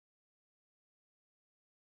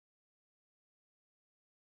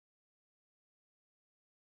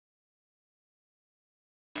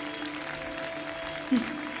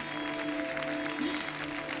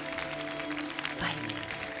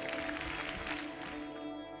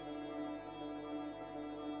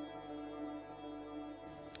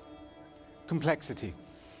Complexity.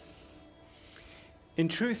 In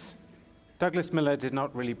truth, Douglas Miller did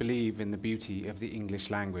not really believe in the beauty of the English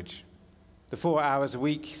language. The 4 hours a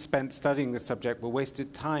week spent studying the subject were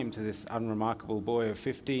wasted time to this unremarkable boy of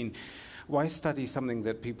 15. Why study something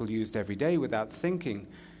that people used every day without thinking?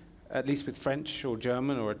 At least with French or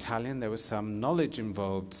German or Italian, there was some knowledge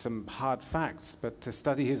involved, some hard facts, but to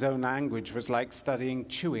study his own language was like studying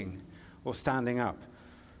chewing or standing up.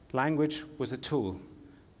 Language was a tool.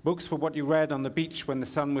 Books were what you read on the beach when the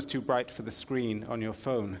sun was too bright for the screen on your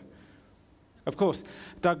phone. Of course,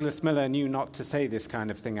 Douglas Miller knew not to say this kind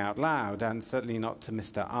of thing out loud, and certainly not to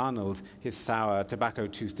Mr. Arnold, his sour,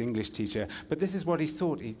 tobacco-toothed English teacher, but this is what he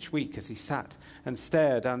thought each week as he sat and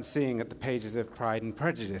stared unseeing at the pages of Pride and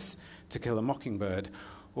Prejudice, To Kill a Mockingbird,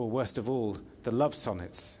 or worst of all, the love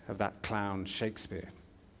sonnets of that clown Shakespeare.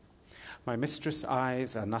 My mistress'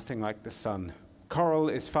 eyes are nothing like the sun. Coral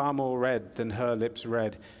is far more red than her lips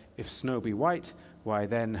red. If snow be white, why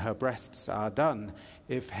then her breasts are done.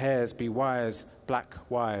 If hairs be wires, black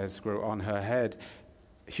wires grow on her head.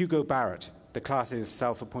 Hugo Barrett, the class's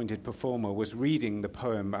self-appointed performer, was reading the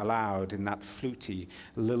poem aloud in that fluty,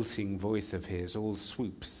 lilting voice of his, all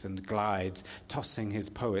swoops and glides, tossing his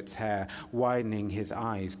poet's hair, widening his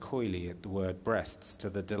eyes coyly at the word breasts, to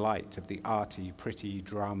the delight of the arty, pretty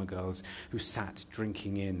drama girls who sat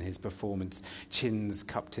drinking in his performance, chins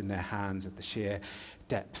cupped in their hands at the sheer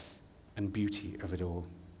depth and beauty of it all.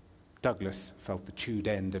 Douglas felt the chewed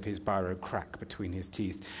end of his biro crack between his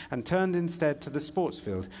teeth and turned instead to the sports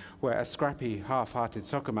field, where a scrappy, half-hearted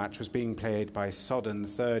soccer match was being played by sodden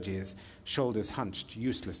third-years, shoulders hunched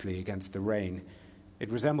uselessly against the rain.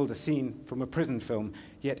 It resembled a scene from a prison film,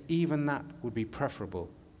 yet even that would be preferable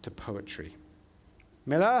to poetry.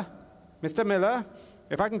 "Miller? Mr. Miller?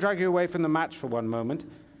 If I can drag you away from the match for one moment."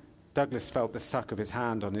 Douglas felt the suck of his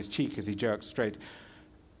hand on his cheek as he jerked straight.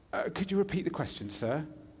 "Could you repeat the question, sir?"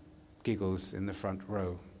 Giggles in the front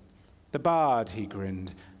row. "The bard," he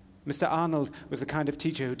grinned. Mr. Arnold was the kind of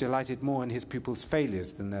teacher who delighted more in his pupils'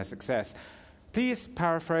 failures than their success. "Please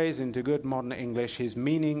paraphrase into good modern English his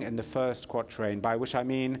meaning in the first quatrain, by which I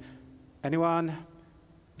mean..." "Anyone?"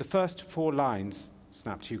 "The first 4 lines,"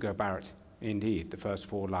 snapped Hugo Barrett. "Indeed, the first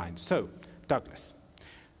 4 lines. So, Douglas."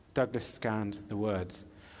 Douglas scanned the words.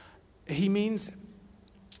 He means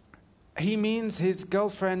his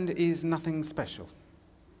girlfriend is nothing special."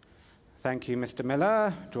 "Thank you, Mr.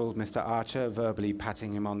 Miller," drawled Mr. Archer, verbally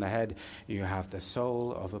patting him on the head. "You have the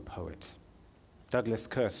soul of a poet." Douglas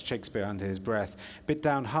cursed Shakespeare under his breath, bit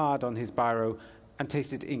down hard on his biro, and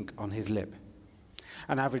tasted ink on his lip.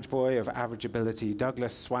 An average boy of average ability,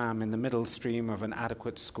 Douglas swam in the middle stream of an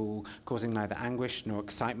adequate school, causing neither anguish nor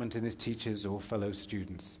excitement in his teachers or fellow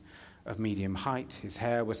students. Of medium height, his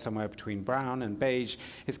hair was somewhere between brown and beige,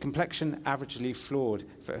 his complexion averagely flawed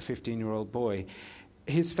for a 15-year-old boy.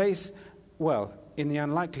 His face, well, in the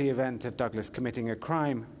unlikely event of Douglas committing a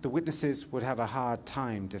crime, the witnesses would have a hard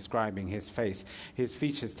time describing his face, his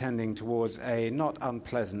features tending towards a not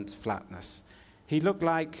unpleasant flatness. He looked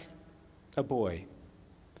like a boy.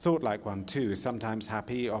 Thought like one, too, sometimes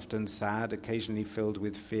happy, often sad, occasionally filled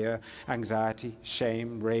with fear, anxiety,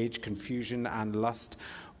 shame, rage, confusion, and lust,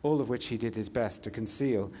 all of which he did his best to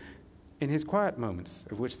conceal. In his quiet moments,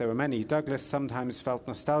 of which there were many, Douglas sometimes felt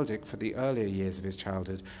nostalgic for the earlier years of his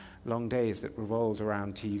childhood, long days that revolved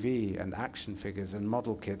around TV and action figures and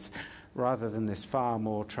model kits, rather than this far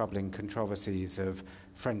more troubling controversies of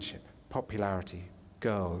friendship, popularity,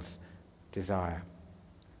 girls, desire.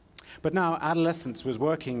 But now adolescence was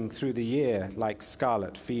working through the year like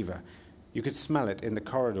scarlet fever. You could smell it in the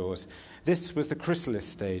corridors. This was the chrysalis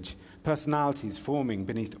stage, personalities forming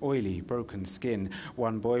beneath oily, broken skin.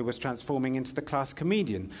 One boy was transforming into the class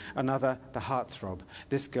comedian, another the heartthrob,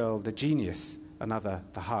 this girl the genius, another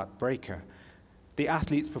the heartbreaker. The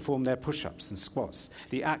athletes performed their push-ups and squats.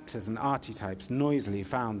 The actors and archetypes noisily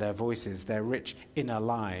found their voices, their rich inner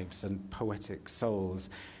lives and poetic souls.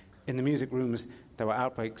 In the music rooms, there were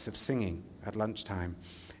outbreaks of singing at lunchtime.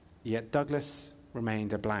 Yet Douglas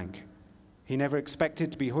remained a blank. He never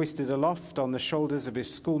expected to be hoisted aloft on the shoulders of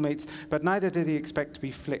his schoolmates, but neither did he expect to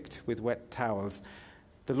be flicked with wet towels.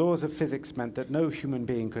 The laws of physics meant that no human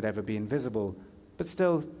being could ever be invisible, but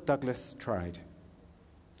still Douglas tried.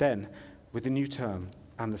 Then, with the new term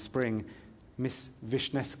and the spring, Miss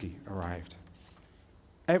Wisniewski arrived.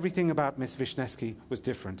 Everything about Miss Wisniewski was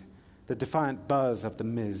different. The defiant buzz of the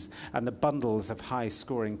Ms. and the bundles of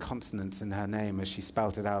high-scoring consonants in her name as she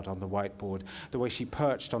spelt it out on the whiteboard, the way she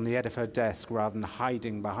perched on the edge of her desk rather than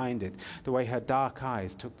hiding behind it, the way her dark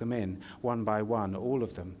eyes took them in, one by one, all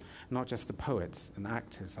of them, not just the poets and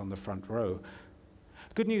actors on the front row.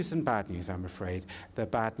 Good news and bad news, I'm afraid. The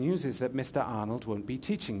bad news is that Mr. Arnold won't be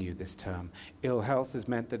teaching you this term. Ill health has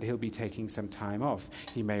meant that he'll be taking some time off.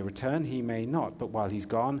 He may return, he may not, but while he's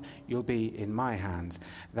gone, you'll be in my hands.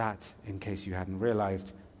 That, in case you hadn't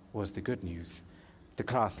realized, was the good news. The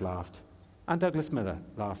class laughed, and Douglas Miller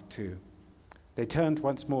laughed too. They turned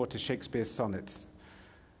once more to Shakespeare's sonnets.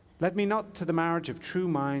 Let me not to the marriage of true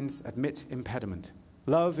minds admit impediment.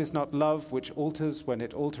 Love is not love which alters when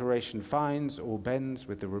it alteration finds, or bends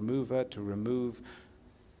with the remover to remove.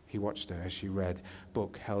 He watched her as she read,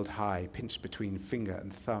 book held high, pinched between finger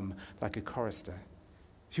and thumb, like a chorister.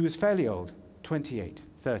 She was fairly old, 28,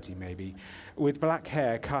 30 maybe, with black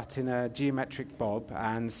hair cut in a geometric bob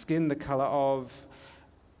and skin the colour of...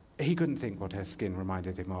 He couldn't think what her skin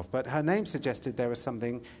reminded him of, but her name suggested there was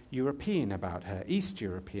something European about her, East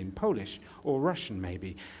European, Polish, or Russian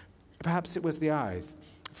maybe. Perhaps it was the eyes,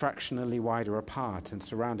 fractionally wider apart and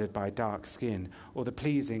surrounded by dark skin, or the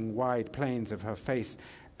pleasing, wide planes of her face,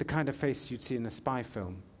 the kind of face you'd see in a spy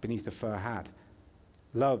film, beneath a fur hat.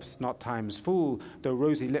 Love's not time's fool, though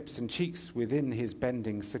rosy lips and cheeks within his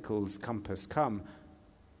bending sickle's compass come.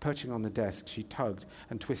 Perching on the desk, she tugged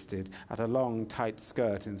and twisted at a long, tight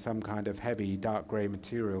skirt in some kind of heavy, dark grey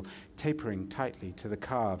material, tapering tightly to the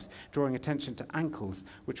calves, drawing attention to ankles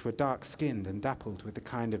which were dark-skinned and dappled with the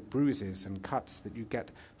kind of bruises and cuts that you get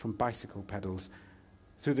from bicycle pedals.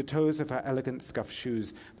 Through the toes of her elegant scuffed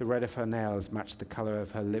shoes, the red of her nails matched the colour of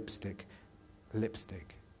her lipstick.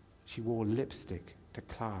 Lipstick. She wore lipstick to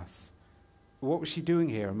class. What was she doing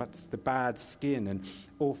here amidst the bad skin and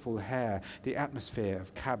awful hair, the atmosphere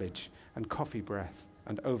of cabbage and coffee breath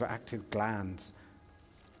and overactive glands?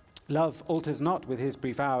 Love alters not with his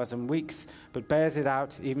brief hours and weeks, but bears it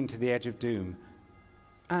out even to the edge of doom.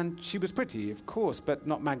 And she was pretty, of course, but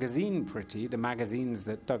not magazine pretty, the magazines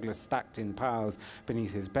that Douglas stacked in piles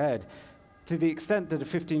beneath his bed. To the extent that a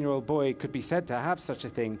 15-year-old boy could be said to have such a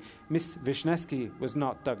thing, Miss Wisniewski was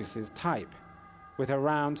not Douglas's type. With her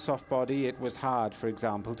round, soft body, it was hard, for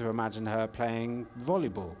example, to imagine her playing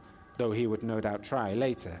volleyball, though he would no doubt try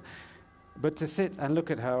later. But to sit and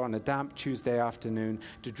look at her on a damp Tuesday afternoon,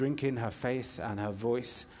 to drink in her face and her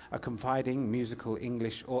voice, a confiding, musical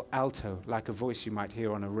English or alto, like a voice you might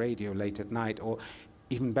hear on a radio late at night, or,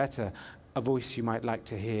 even better, a voice you might like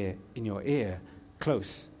to hear in your ear,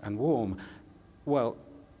 close and warm, well,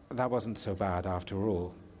 that wasn't so bad after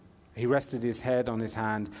all. He rested his head on his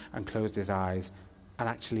hand and closed his eyes and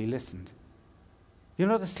actually listened. You're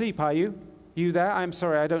not asleep, are you? You there? I'm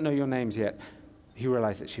sorry, I don't know your names yet. He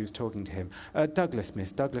realized that she was talking to him. Douglas,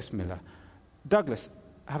 miss, Douglas Miller. Douglas,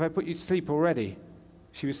 have I put you to sleep already?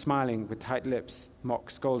 She was smiling with tight lips, mock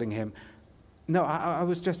scolding him. No, I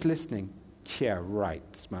was just listening. Yeah, right,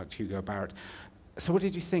 smirked Hugo Barrett. So what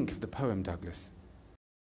did you think of the poem, Douglas?